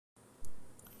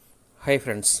Hi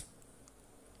friends,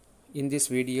 in this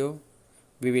video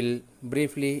we will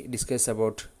briefly discuss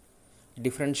about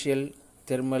differential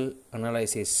thermal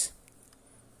analysis,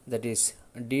 that is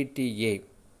DTA.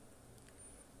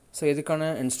 So இதுக்கான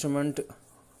instrument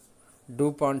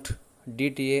DuPont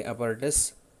DTA apparatus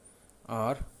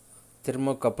or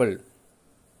thermocouple.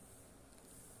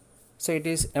 So it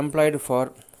is employed for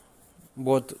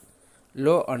both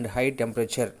low and high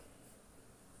temperature.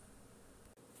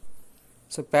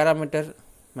 So parameter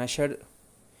measured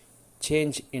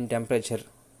change in temperature,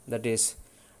 that is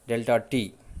delta T.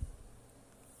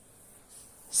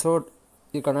 So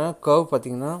இதுக்கான curve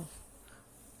பார்த்தீங்கன்னா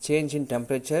change in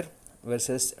temperature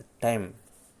versus time.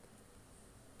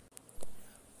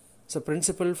 So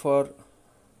principle for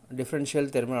differential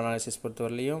thermal analysis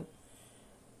பொறுத்தவரையிலும்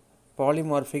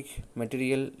polymorphic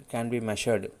material can be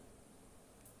measured,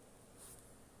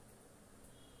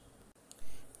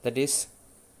 that is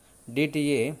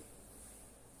DTA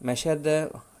measure the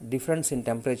difference in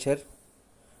temperature,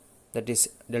 that is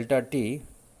delta T.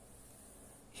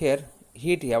 Here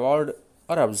heat evolved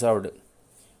or absorbed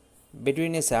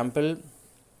between a sample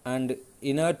and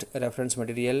inert reference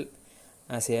material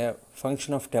as a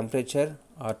function of temperature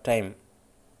or time.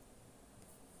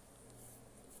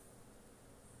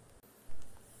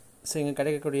 So இங்கே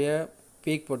கிடைக்கக்கூடிய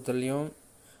peak பொறுத்தவரையும்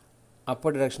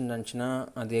Appar direction இருந்துச்சுன்னா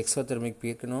அது exothermic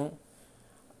பீக்குனும்,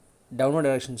 downward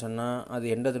direction சொன்னால் அது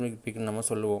endothermic பீக்குன்னு நம்ம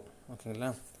சொல்லுவோம். ஓகேங்களா?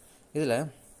 இதில்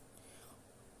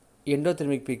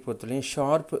எண்டோதெர்மிக் பீக் பொறுத்தவரையும்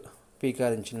ஷார்ப் பீக்காக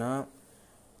இருந்துச்சுன்னா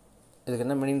இதுக்கு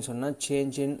என்ன மீனிங் சொன்னால்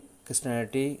சேஞ்ச் இன்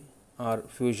கிறிஸ்டலிட்டி ஆர்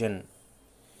ஃபியூஷன்.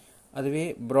 அதுவே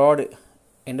ப்ராட்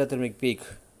எண்டோதெர்மிக் பீக்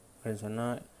அப்படின்னு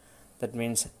சொன்னால் that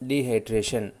means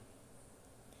dehydration.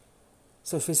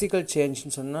 So physical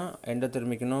சேஞ்சுன்னு சொன்னால்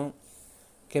எண்டோதெர்மிக்னும்,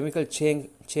 கெமிக்கல்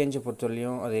சேஞ்சை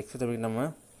பொறுத்தவரையும் அது எக்ஸோதெர்மிக் நம்ம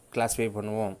கிளாஸிஃபை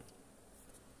பண்ணுவோம்.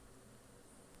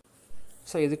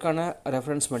 ஸோ இதுக்கான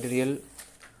reference material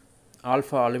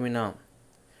alpha alumina,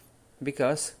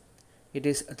 because it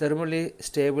is thermally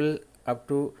stable up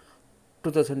to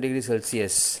 2000 degree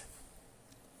Celsius.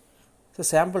 So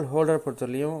sample holder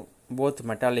பொறுத்தவரையும் both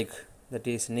metallic, that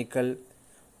is nickel,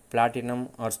 platinum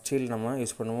R steel நம்ம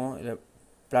use பண்ணுவோம். இல்லை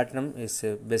platinum is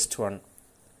best one,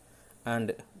 and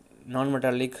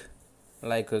non-metallic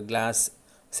like glass,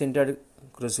 sintered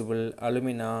crucible,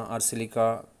 alumina or silica,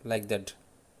 like that.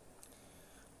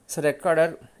 So recorder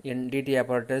in DTA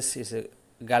apparatus is a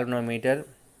galvanometer.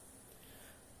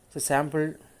 So sample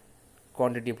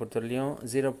quantity பொறுத்தவரையும்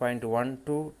 0.1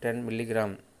 to 10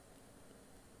 milligram.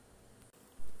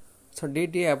 So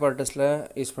DTA apparatusல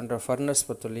use பண்ணுற furnace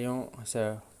பொறுத்தவரையும் is a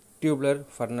tubular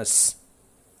furnace.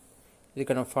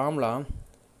 இதுக்கான formula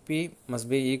P must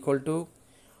be equal to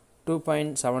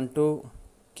 2.72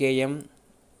 km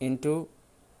into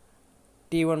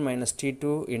T1 minus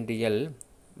T2 into L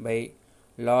by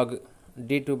log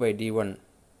D2 by D1,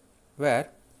 where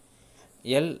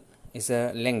L is a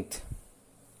length,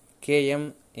 km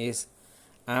is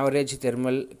average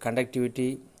thermal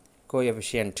conductivity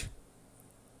coefficient,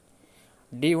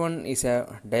 D1 is a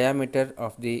diameter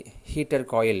of the heater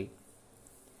coil,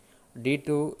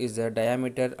 D2 is the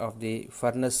diameter of the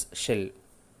furnace shell.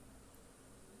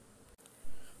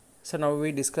 So now we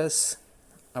discuss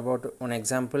about one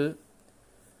example,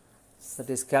 that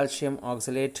is calcium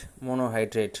oxalate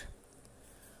monohydrate.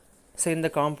 So in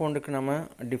the compound க்கு நம்ம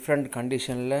different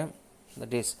conditionல,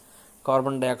 that is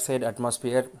carbon dioxide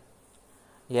atmosphere,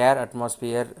 air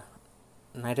atmosphere,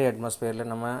 nitrate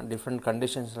atmosphereல நம்ம different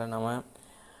conditionsல நம்ம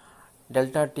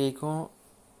delta T க்கும்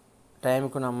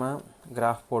டைமுக்கும் நம்ம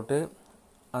graph போட்டு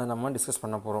அதை நம்ம discuss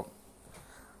பண்ண போகிறோம்.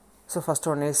 So first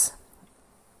one is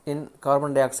in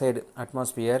carbon di oxide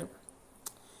atmosphere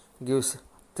gives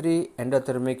 3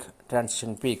 endothermic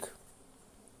transition peak.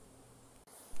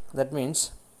 That means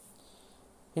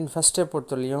in first step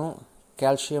பொறுத்தவரையும்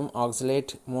calcium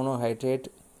oxalate monohydrate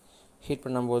ஹீட்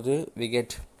பண்ணும்போது we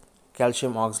get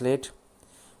calcium oxalate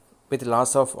with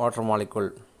loss of water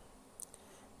molecule.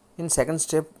 In second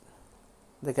step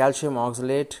the calcium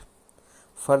oxalate,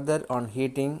 further on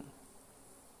heating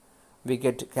we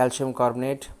get calcium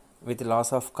carbonate with loss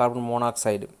of carbon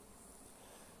monoxide.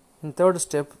 In third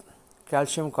step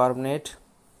calcium carbonate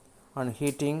on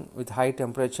heating with high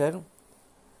temperature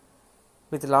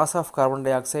with loss of carbon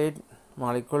dioxide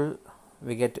molecule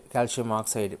we get calcium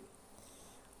oxide.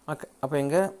 அப்போ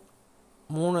இங்கே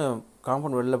 3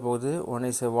 compound வெளில போகுது. One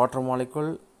is water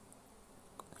molecule,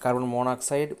 carbon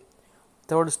monoxide,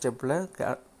 third ஸ்டெப்பில்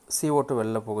CO2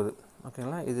 வெளில போகுது.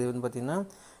 ஓகேங்களா? இது வந்து பார்த்திங்கன்னா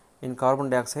இன்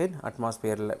கார்பன் டை ஆக்சைடு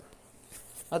அட்மாஸ்பியரில்.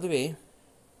 அதுவே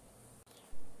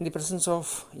in the presence of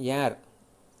air,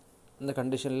 இந்த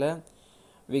கண்டிஷனில்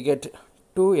we get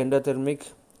 2 endothermic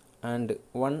and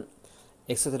 1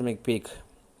 exothermic peak,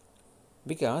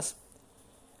 because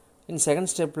in second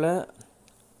step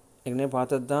எங்கனே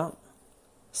பார்த்தது தான்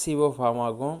CO ஃபார்ம்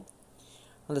ஆகும்.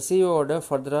 அந்த COவோட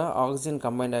ஃபர்தராக ஆக்சிஜன்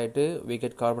கம்பைண்ட் ஆகிட்டு we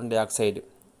get carbon di oxide.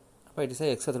 அப்போ இட் இஸ்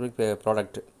எக்ஸோதெர்மிக்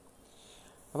ப்ராடக்ட்.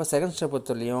 அப்போ செகண்ட் ஸ்டெப்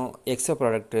பொறுத்தவரையும் Exo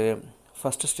product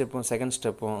first ஸ்டெப்பும் second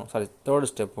ஸ்டெப்பும் third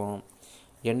ஸ்டெப்பும்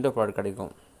endo product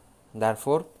கிடைக்கும்.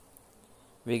 therefore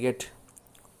we get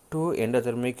 2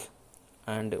 endothermic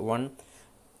and 1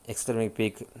 exothermic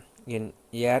peak in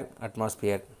air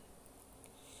atmosphere.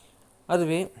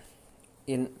 அதுவே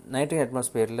in nitrogen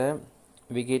atmosphere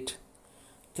we get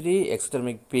 3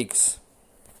 exothermic peaks.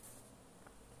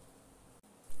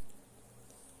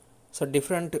 So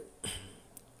different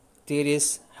theories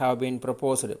have been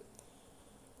proposed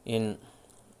in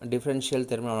differential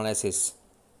thermal analysis.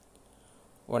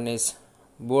 One is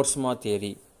Boersma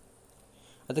theory.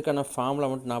 அதுக்கான formula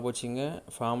மட்டும் ஞாபகம் வச்சுங்க,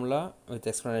 formula with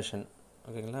explanation.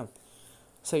 ஓகேங்களா?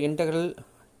 So integral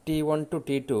T1 to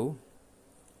T2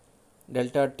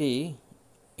 delta T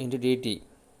into dt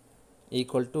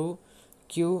equal to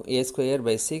q a square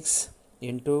by 6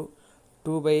 into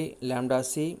 2 by lambda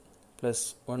c plus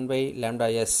 1 by lambda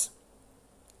s,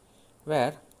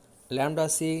 where lambda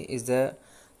c is the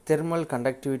thermal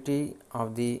conductivity of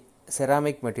the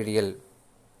ceramic material,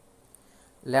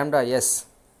 lambda s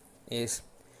is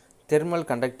thermal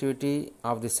conductivity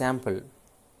of the sample,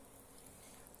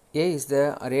 a is the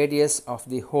radius of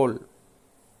the hole,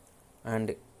 and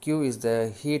q is the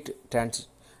heat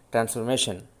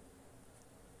transformation.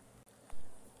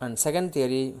 And second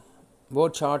theory,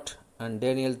 Borchardt and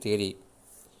Daniel theory.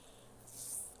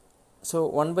 So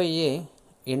 1 by a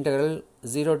integral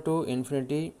 0 to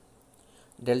infinity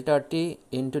delta t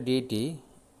into dt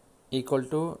equal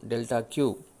to delta q.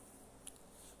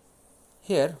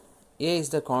 Here a is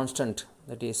the constant,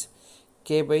 that is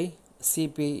k by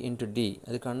cp into d,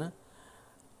 adukana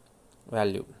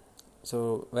value. So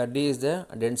where d is the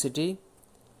density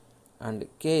and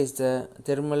k is the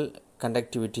thermal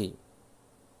conductivity.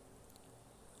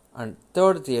 And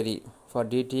third theory for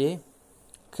DTA,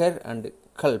 Kerr and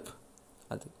Culp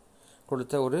அது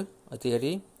கொடுத்த ஒரு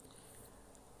theory,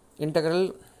 integral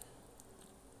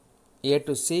a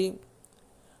to c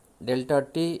delta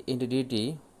t into dt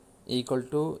equal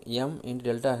to m into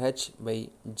delta h by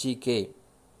gk,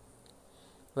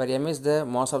 where m is the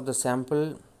mass of the sample,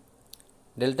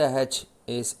 delta h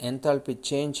is enthalpy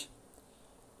change,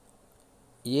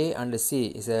 a and c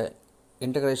is a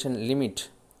integration limit,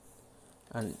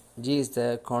 and g is the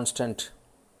constant.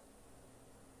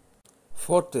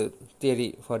 Fourth theory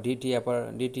for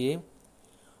DTA,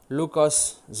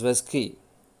 Lucas-Zwiefke.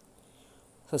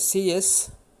 So cs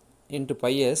into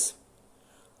pi s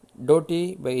dou t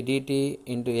by dt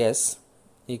into s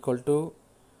equal to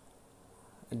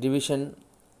division,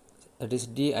 that is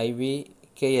div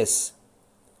ks,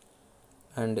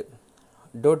 and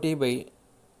dou t by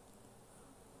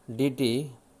dt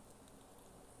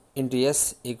into s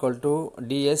equal to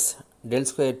ds del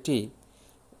square t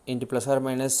into plus or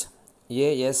minus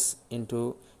as into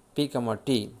p comma t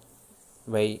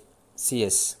by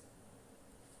cs.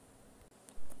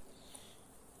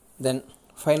 Then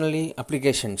finally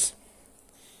applications.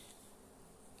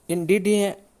 In DTA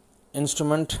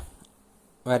instrument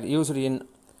were used in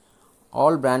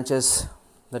all branches,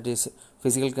 that is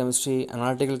physical chemistry,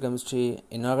 analytical chemistry,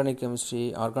 inorganic chemistry,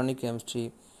 organic chemistry,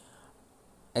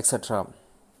 etc.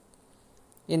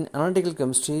 In analytical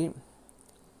chemistry,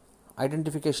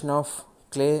 identification of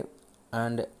clay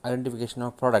and identification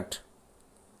of product,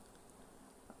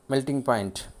 melting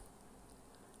point,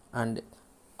 and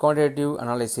quantitative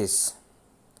analysis.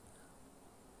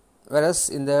 Whereas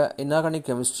in the inorganic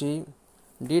chemistry,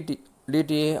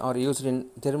 DTA are used in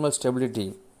thermal stability.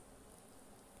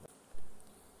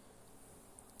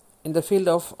 In the field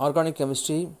of organic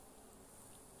chemistry,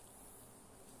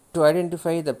 to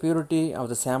identify the purity of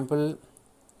the sample,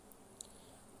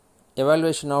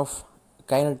 evaluation of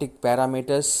kinetic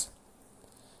parameters,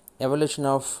 evaluation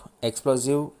of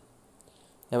explosive,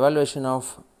 evaluation of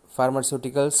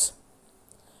pharmaceuticals,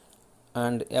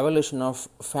 and evaluation of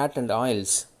fat and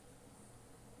oils.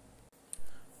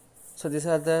 So these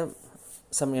are the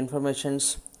some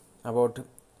informations about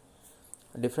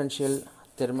differential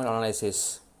thermal analysis.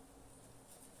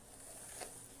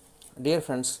 Dear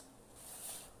friends,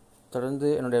 தொடர்ந்து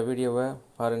என்னுடைய வீடியோவை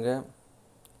பாருங்கள்.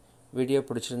 Video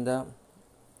பிடிச்சிருந்தா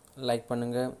like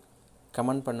பண்ணுங்கள்,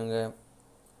 comment பண்ணுங்கள்,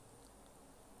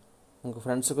 உங்கள்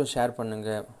ஃப்ரெண்ட்ஸுக்கும் share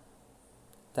பண்ணுங்கள்.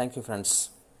 Thank you friends.